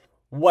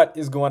What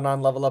is going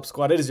on, Level Up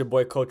Squad? It is your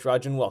boy, Coach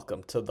Raj, and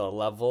welcome to the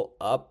Level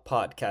Up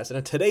Podcast. And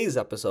in today's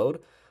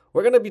episode,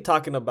 we're going to be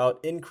talking about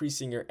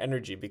increasing your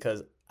energy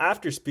because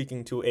after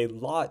speaking to a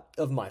lot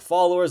of my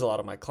followers, a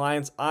lot of my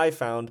clients, I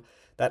found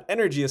that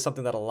energy is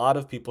something that a lot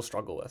of people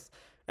struggle with.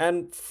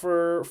 And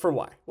for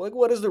why? Like,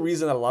 what is the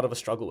reason that a lot of us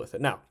struggle with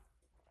it? Now,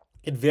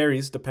 it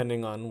varies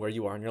depending on where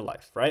you are in your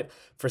life, right?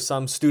 For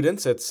some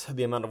students, it's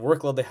the amount of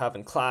workload they have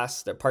in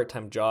class, their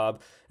part-time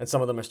job, and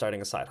some of them are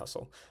starting a side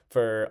hustle.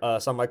 For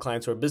some of my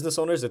clients who are business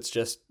owners, it's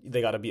just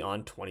they got to be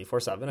on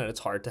 24/7, and it's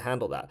hard to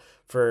handle that.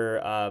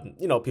 For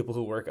people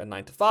who work a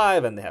 9 to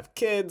 5 and they have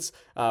kids,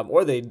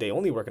 or they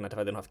only work a 9 to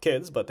 5, they don't have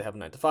kids, but they have a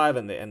 9 to 5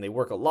 and they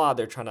work a lot.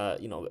 They're trying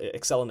to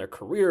excel in their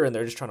career and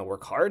they're just trying to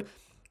work hard.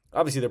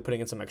 Obviously they're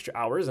putting in some extra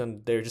hours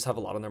and they just have a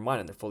lot on their mind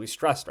and they're fully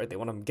stressed, right? They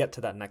want to get to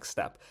that next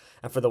step.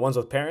 And for the ones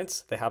with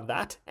parents, they have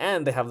that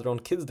and they have their own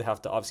kids they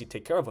have to obviously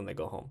take care of when they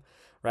go home,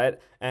 right?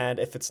 And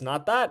if it's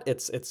not that,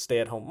 it's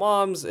stay-at-home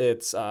moms,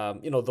 it's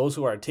those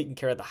who are taking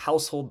care of the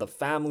household, the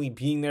family,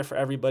 being there for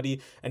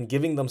everybody and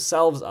giving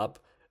themselves up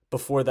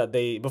before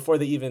they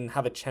even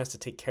have a chance to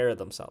take care of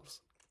themselves,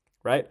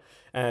 right?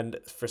 And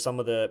for some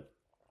of the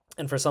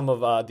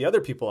other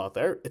people out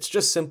there, it's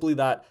just simply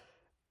that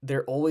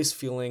they're always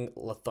feeling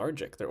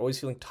lethargic. They're always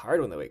feeling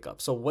tired when they wake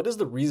up. So what is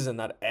the reason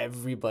that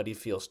everybody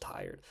feels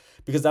tired?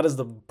 Because that is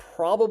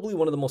probably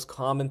one of the most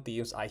common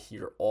themes I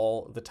hear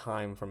all the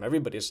time from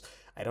everybody is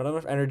I don't have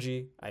enough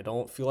energy. I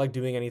don't feel like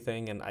doing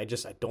anything. And I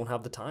don't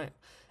have the time.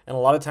 And a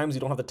lot of times you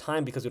don't have the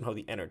time because you don't have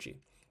the energy,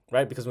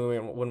 right? Because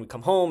when we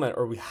come home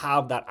or we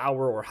have that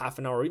hour or half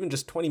an hour or even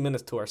just 20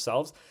 minutes to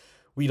ourselves,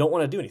 we don't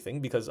want to do anything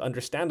because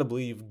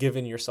understandably you've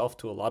given yourself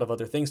to a lot of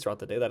other things throughout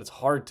the day that it's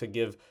hard to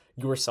give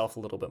yourself a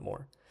little bit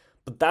more.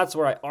 But that's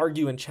where I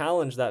argue and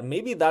challenge that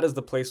maybe that is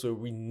the place where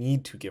we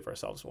need to give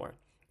ourselves more,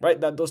 right?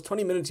 That those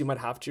 20 minutes you might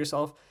have to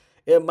yourself,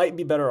 it might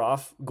be better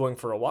off going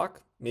for a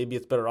walk. Maybe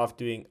it's better off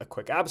doing a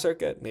quick ab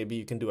circuit. Maybe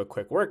you can do a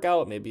quick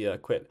workout, maybe a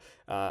quick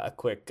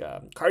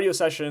cardio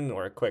session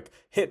or a quick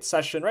HIIT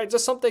session, right?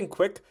 Just something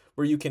quick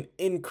where you can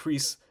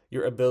increase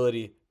your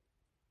ability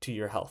to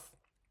your health.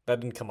 That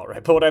didn't come out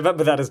right. But what I meant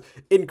by that is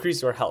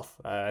increase your health.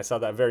 I saw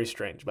that very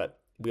strange, but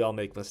we all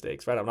make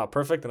mistakes, right? I'm not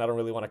perfect and I don't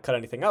really want to cut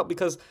anything out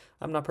because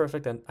I'm not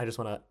perfect. And I just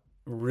want to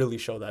really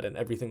show that in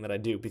everything that I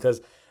do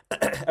because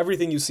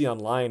everything you see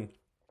online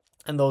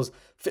and those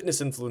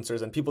fitness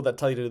influencers and people that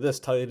tell you to do this,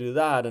 tell you to do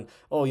that. And,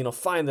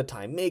 find the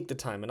time, make the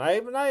time. And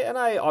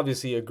I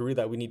obviously agree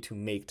that we need to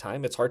make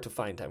time. It's hard to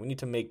find time. We need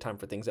to make time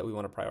for things that we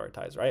want to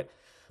prioritize, right?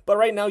 But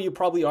right now you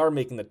probably are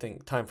making the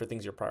time for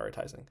things you're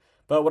prioritizing.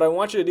 But what I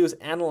want you to do is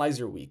analyze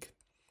your week.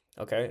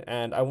 Okay.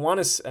 And I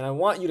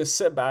want you to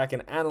sit back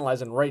and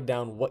analyze and write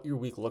down what your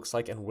week looks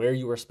like and where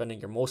you are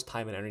spending your most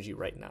time and energy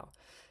right now.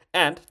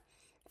 And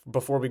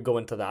before we go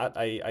into that,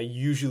 I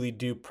usually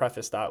do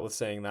preface that with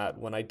saying that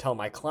when I tell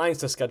my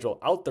clients to schedule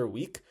out their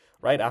week,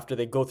 right after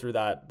they go through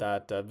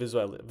that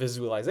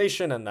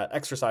visualization and that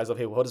exercise of,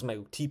 hey, what does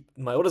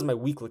my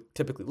week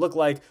typically look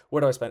like?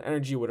 Where do I spend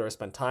energy? Where do I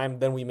spend time?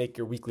 Then we make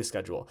your weekly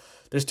schedule.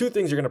 There's two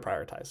things you're going to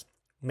prioritize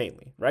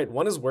mainly, right?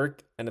 One is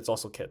work and it's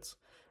also kids.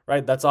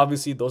 Right? Those are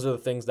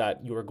the things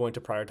that you are going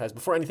to prioritize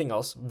before anything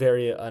else,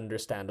 very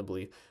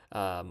understandably.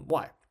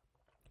 Why?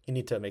 You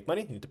need to make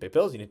money, you need to pay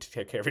bills, you need to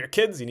take care of your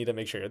kids, you need to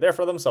make sure you're there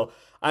for them. So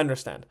I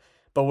understand.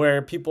 But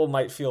where people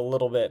might feel a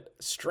little bit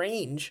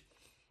strange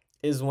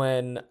is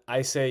when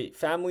I say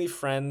family,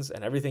 friends,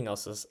 and everything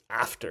else is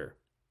after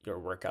your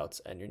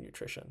workouts and your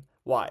nutrition.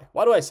 Why?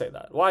 Why do I say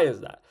that? Why is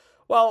that?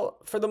 Well,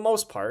 for the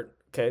most part,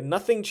 okay,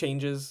 nothing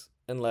changes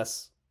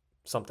unless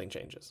something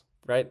changes,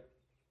 right?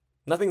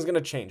 Nothing's going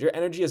to change. Your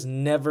energy is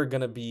never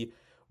going to be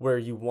where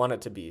you want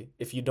it to be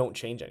if you don't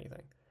change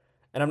anything.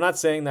 And I'm not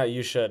saying that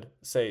you should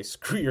say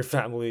screw your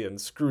family and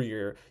screw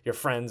your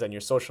friends and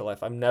your social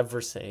life. I'm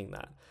never saying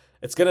that.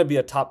 It's going to be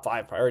a top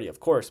 5 priority,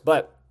 of course.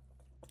 But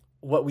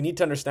what we need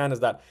to understand is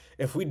that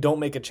if we don't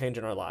make a change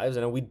in our lives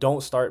and we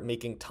don't start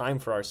making time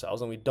for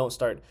ourselves and we don't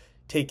start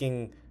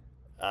taking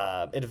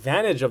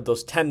advantage of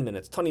those 10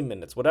 minutes, 20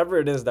 minutes, whatever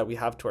it is that we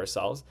have to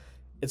ourselves,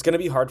 it's going to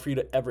be hard for you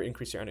to ever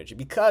increase your energy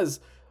because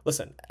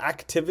listen,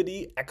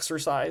 activity,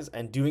 exercise,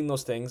 and doing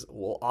those things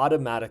will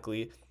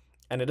automatically,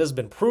 and it has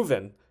been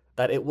proven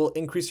that it will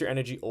increase your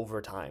energy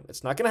over time.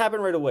 It's not going to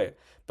happen right away,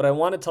 but I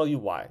want to tell you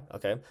why,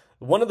 okay?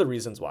 One of the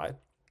reasons why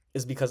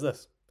is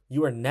because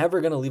you are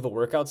never going to leave a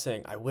workout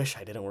saying, I wish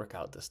I didn't work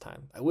out this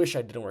time. I wish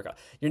I didn't work out.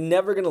 You're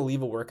never going to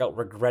leave a workout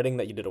regretting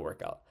that you did a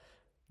workout.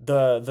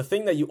 The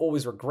thing that you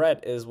always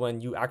regret is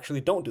when you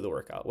actually don't do the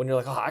workout. When you're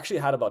like, I actually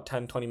had about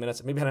 10, 20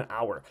 minutes, maybe had an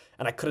hour,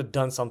 and I could have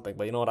done something.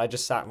 But you know what? I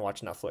just sat and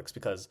watched Netflix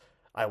because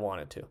I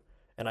wanted to,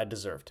 and I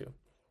deserve to.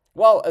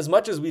 Well, as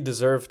much as we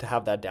deserve to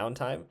have that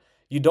downtime,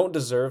 you don't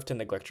deserve to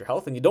neglect your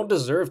health, and you don't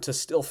deserve to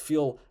still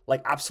feel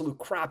like absolute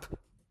crap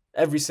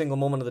every single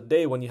moment of the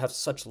day when you have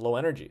such low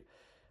energy.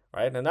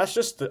 right? And that's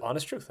just the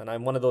honest truth. And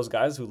I'm one of those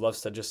guys who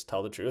loves to just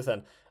tell the truth,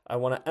 and I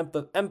want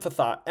to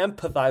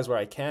empathize where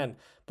I can,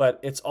 but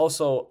it's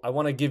also I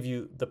want to give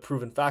you the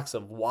proven facts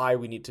of why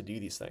we need to do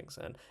these things,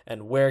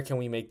 and where can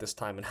we make this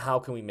time, and how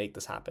can we make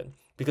this happen.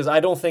 Because I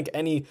don't think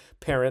any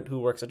parent who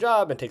works a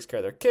job and takes care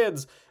of their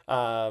kids,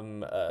 or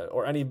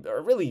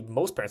really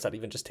most parents that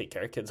even just take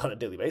care of kids on a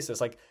daily basis,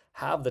 like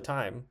have the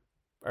time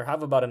or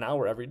have about an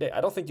hour every day.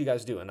 I don't think you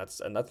guys do, and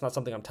that's not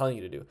something I'm telling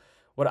you to do.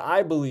 What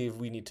I believe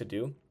we need to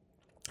do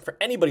for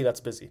anybody that's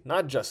busy,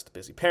 not just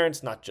busy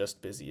parents, not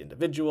just busy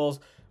individuals.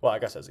 Well, I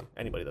guess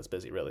anybody that's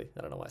busy, really.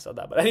 I don't know why I said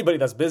that, but anybody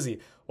that's busy,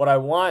 what I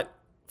want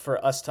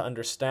for us to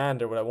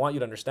understand, or what I want you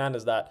to understand,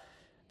 is that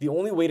the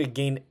only way to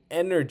gain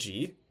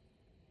energy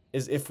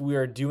is if we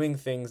are doing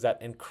things that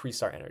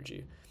increase our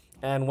energy.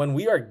 And when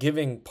we are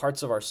giving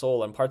parts of our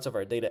soul and parts of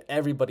our day to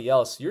everybody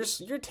else,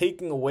 you're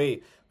taking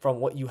away from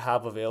what you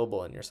have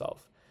available in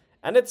yourself.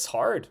 And it's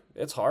hard.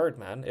 It's hard,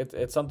 man.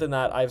 It's something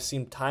that I've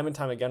seen time and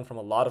time again from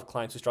a lot of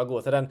clients who struggle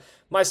with it. And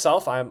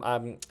myself,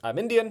 I'm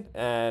Indian,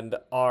 and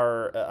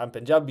I'm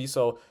Punjabi.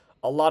 So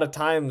a lot of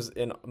times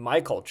in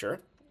my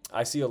culture,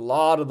 I see a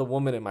lot of the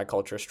women in my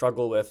culture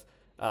struggle with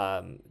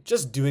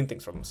just doing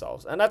things for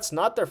themselves. And that's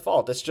not their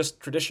fault. It's just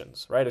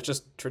traditions, right? It's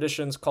just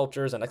traditions,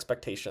 cultures, and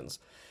expectations.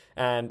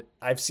 And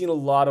I've seen a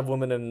lot of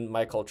women in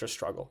my culture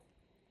struggle.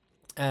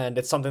 And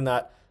it's something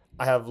that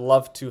I have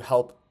loved to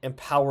help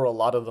empower a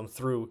lot of them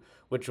through,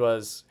 which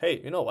was,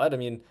 hey, you know what? I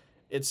mean,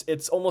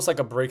 it's almost like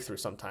a breakthrough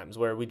sometimes,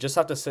 where we just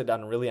have to sit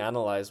down and really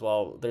analyze,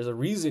 well, there's a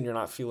reason you're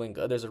not feeling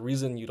good. There's a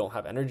reason you don't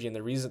have energy, and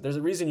there's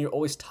a reason you're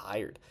always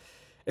tired.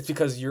 It's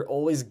because you're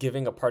always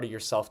giving a part of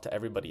yourself to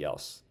everybody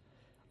else,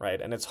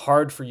 right? And it's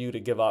hard for you to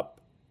give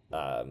up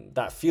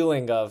that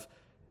feeling of,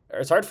 or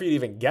it's hard for you to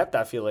even get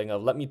that feeling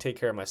of, let me take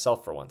care of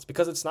myself for once,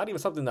 because it's not even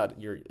something that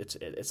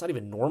it's not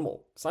even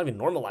normal. It's not even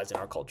normalized in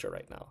our culture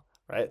right now,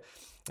 right?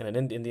 And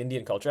in the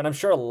Indian culture, and I'm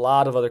sure a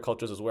lot of other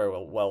cultures as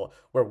well,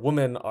 where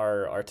women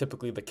are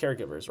typically the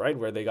caregivers, right?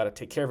 Where they got to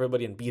take care of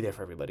everybody and be there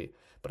for everybody.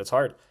 But it's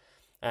hard.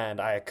 And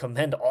I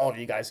commend all of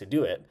you guys who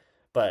do it.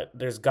 But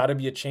there's got to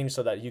be a change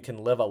so that you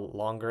can live a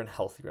longer and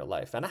healthier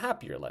life and a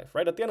happier life,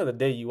 right? At the end of the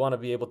day, you want to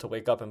be able to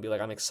wake up and be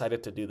like, I'm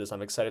excited to do this.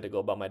 I'm excited to go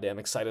about my day. I'm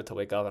excited to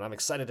wake up, and I'm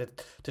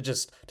excited to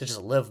just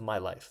live my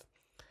life.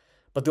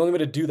 But the only way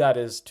to do that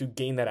is to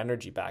gain that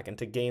energy back, and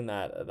to gain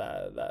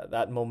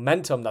that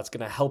momentum that's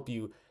going to help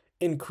you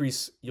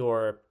increase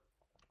your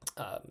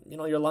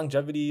your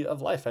longevity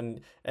of life,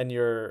 and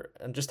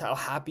just how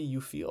happy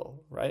you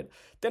feel, right?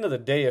 At the end of the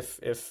day,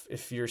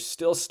 if you're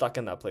still stuck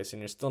in that place,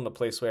 and you're still in the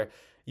place where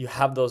you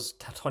have those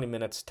 20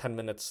 minutes, 10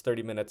 minutes,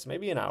 30 minutes,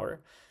 maybe an hour,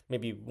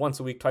 maybe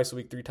once a week, twice a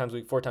week, 3 times a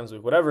week, 4 times a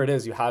week, whatever it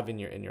is you have in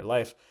your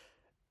life,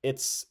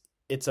 it's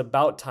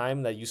about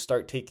time that you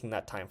start taking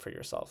that time for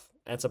yourself.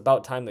 And it's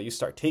about time that you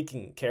start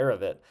taking care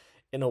of it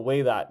in a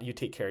way that you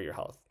take care of your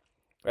health,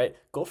 right?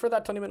 Go for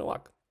that 20-minute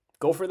walk.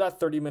 Go for that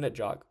 30-minute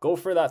jog. Go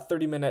for that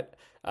 30-minute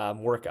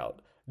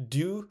workout.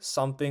 Do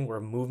something where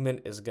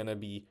movement is going to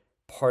be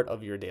part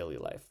of your daily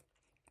life,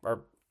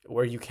 or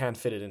where you can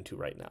fit it into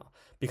right now.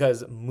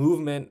 Because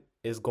movement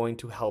is going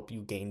to help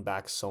you gain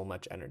back so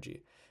much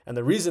energy. And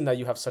the reason that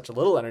you have such a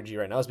little energy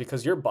right now is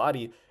because your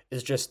body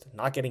is just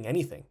not getting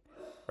anything,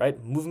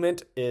 right?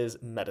 Movement is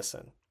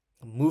medicine.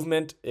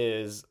 Movement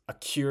is a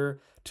cure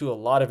to a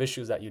lot of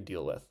issues that you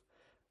deal with,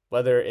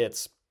 whether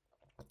it's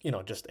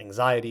just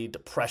anxiety,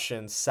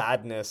 depression,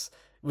 sadness.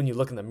 When you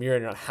look in the mirror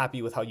and you're not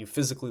happy with how you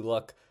physically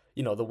look,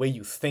 the way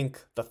you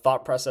think, the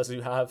thought process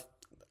you have,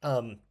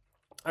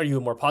 are you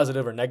a more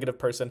positive or negative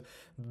person?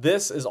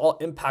 This is all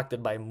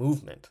impacted by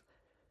movement.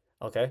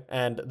 Okay.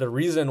 And the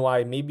reason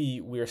why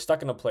maybe we're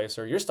stuck in a place,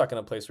 or you're stuck in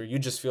a place where you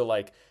just feel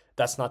like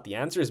that's not the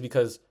answer, is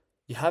because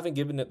you haven't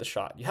given it the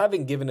shot. You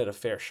haven't given it a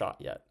fair shot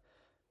yet.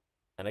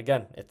 And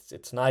again,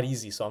 it's not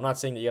easy. So I'm not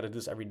saying that you got to do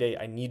this every day.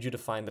 I need you to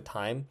find the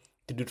time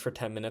to do it for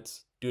 10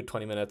 minutes, do it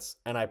 20 minutes.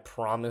 And I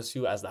promise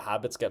you, as the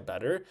habits get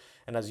better,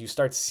 and as you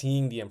start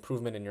seeing the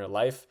improvement in your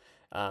life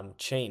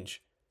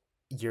change,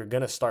 you're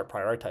going to start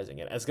prioritizing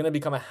it. It's going to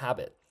become a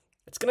habit.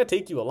 It's going to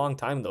take you a long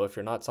time, though, if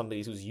you're not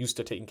somebody who's used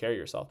to taking care of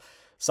yourself.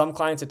 Some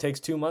clients, it takes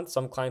 2 months.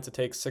 Some clients, it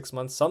takes 6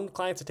 months. Some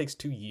clients, it takes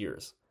 2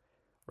 years,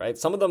 right?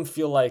 Some of them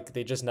feel like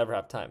they just never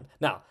have time.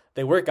 Now,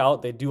 they work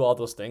out, they do all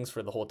those things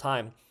for the whole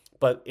time,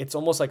 but it's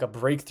almost like a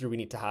breakthrough we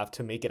need to have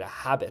to make it a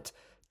habit,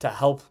 to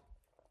help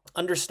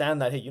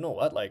understand that, hey, you know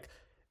what? Like,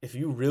 if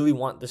you really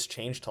want this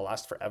change to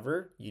last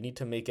forever, you need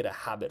to make it a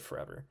habit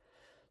forever.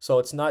 So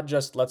it's not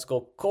just let's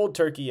go cold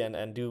turkey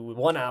and do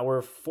 1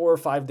 hour, 4 or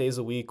 5 days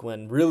a week,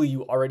 when really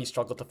you already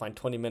struggle to find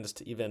 20 minutes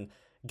to even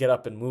get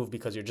up and move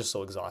because you're just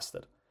so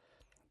exhausted.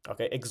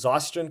 Okay,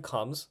 exhaustion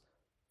comes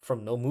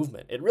from no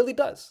movement. It really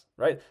does,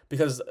 right?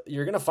 Because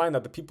you're going to find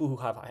that the people who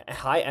have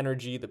high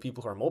energy, the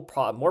people who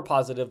are more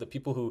positive, the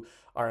people who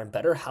are in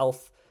better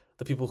health,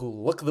 the people who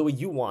look the way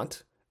you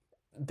want,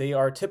 they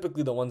are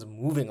typically the ones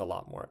moving a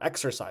lot more,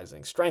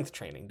 exercising, strength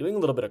training, doing a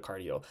little bit of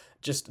cardio,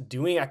 just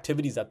doing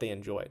activities that they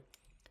enjoy.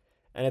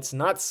 And it's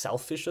not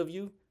selfish of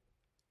you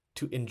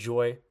to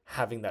enjoy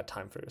having that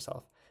time for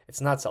yourself.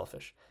 It's not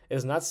selfish. It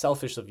is not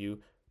selfish of you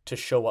to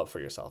show up for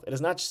yourself. It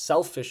is not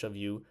selfish of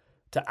you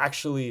to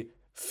actually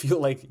feel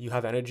like you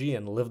have energy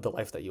and live the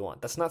life that you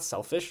want. That's not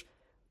selfish.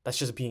 That's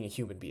just being a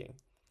human being.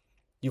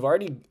 You've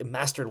already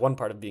mastered one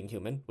part of being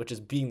human, which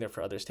is being there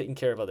for others, taking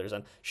care of others,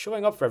 and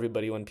showing up for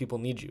everybody when people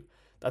need you.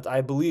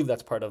 I believe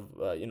that's part of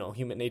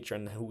human nature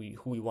and who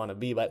we want to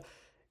be. But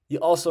you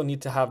also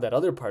need to have that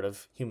other part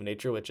of human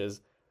nature, which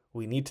is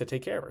we need to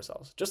take care of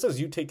ourselves. Just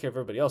as you take care of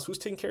everybody else, who's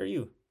taking care of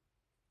you?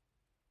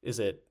 Is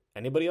it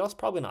anybody else?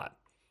 Probably not,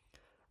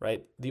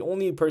 right? The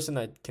only person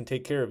that can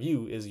take care of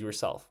you is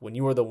yourself when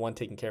you are the one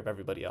taking care of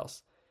everybody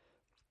else.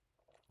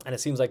 And it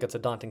seems like it's a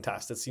daunting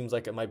task. It seems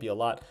like it might be a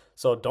lot.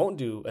 So don't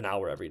do an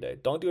hour every day.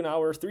 Don't do an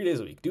hour 3 days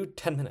a week. Do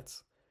 10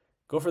 minutes.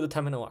 Go for the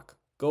 10-minute walk.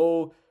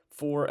 Do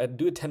a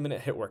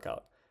 10-minute HIIT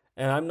workout.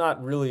 And I'm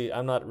not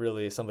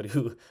really somebody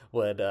who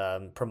would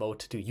promote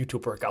to do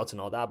YouTube workouts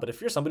and all that. But if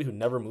you're somebody who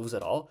never moves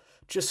at all,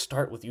 just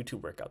start with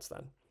YouTube workouts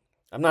then.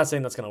 I'm not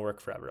saying that's going to work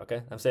forever,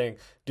 okay? I'm saying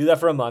do that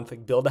for a month,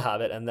 build a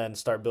habit, and then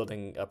start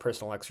building a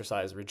personal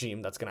exercise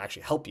regime that's going to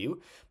actually help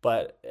you.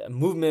 But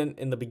movement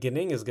in the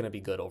beginning is going to be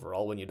good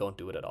overall when you don't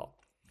do it at all.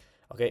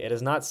 Okay? It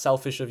is not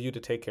selfish of you to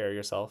take care of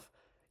yourself.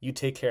 You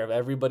take care of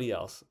everybody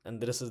else.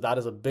 And that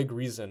is a big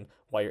reason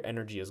why your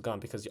energy is gone,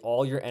 because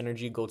all your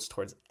energy goes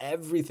towards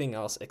everything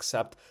else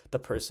except the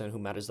person who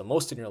matters the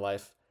most in your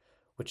life,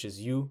 which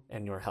is you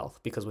and your health.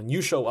 Because when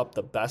you show up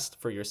the best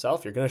for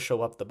yourself, you're going to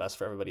show up the best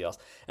for everybody else.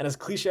 And as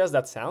cliche as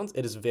that sounds,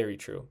 it is very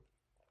true.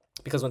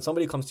 Because when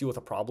somebody comes to you with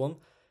a problem,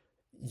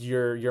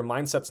 your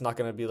mindset's not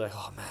going to be like,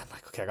 oh man,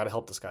 like, okay, I got to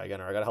help this guy again,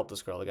 or I got to help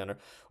this girl again,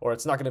 or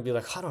it's not going to be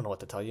like, I don't know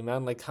what to tell you,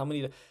 man. Like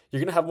you're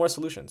going to have more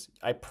solutions.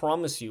 I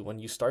promise you, when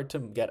you start to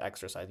get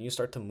exercise, and you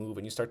start to move,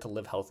 and you start to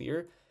live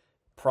healthier,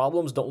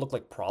 problems don't look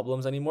like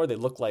problems anymore. They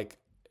look like,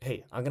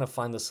 hey, I'm going to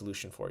find the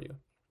solution for you.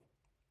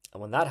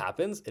 And when that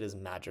happens, it is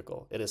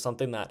magical. It is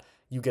something that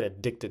you get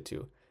addicted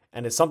to.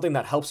 And it's something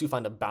that helps you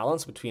find a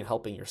balance between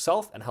helping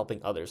yourself and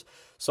helping others.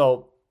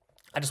 So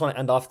I just want to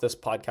end off this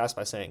podcast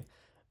by saying,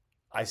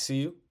 I see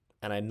you,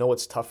 and I know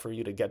it's tough for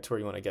you to get to where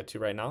you want to get to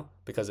right now,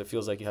 because it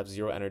feels like you have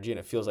zero energy and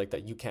it feels like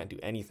that you can't do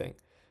anything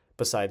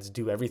besides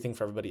do everything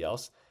for everybody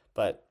else.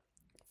 But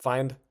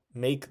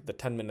make the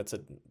 10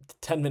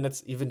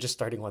 minutes, even just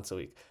starting once a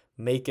week,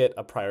 make it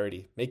a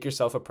priority. Make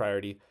yourself a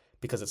priority,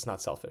 because it's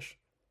not selfish.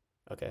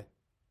 Okay?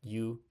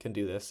 You can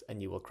do this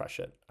and you will crush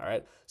it. All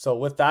right. So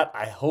with that,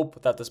 I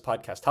hope that this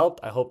podcast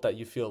helped. I hope that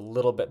you feel a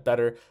little bit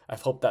better. I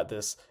hope that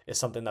this is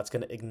something that's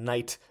going to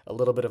ignite a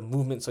little bit of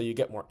movement so you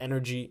get more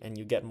energy and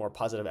you get more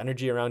positive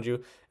energy around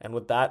you. And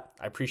with that,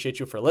 I appreciate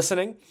you for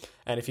listening.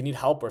 And if you need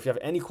help or if you have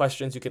any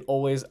questions, you can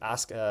always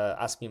ask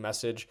me a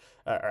message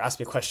or ask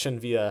me a question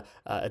via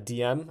a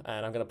DM.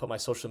 And I'm going to put my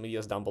social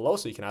medias down below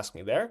so you can ask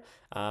me there.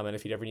 And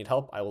if you ever need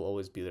help, I will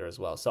always be there as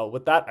well. So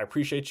with that, I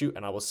appreciate you,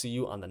 and I will see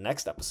you on the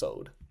next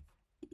episode.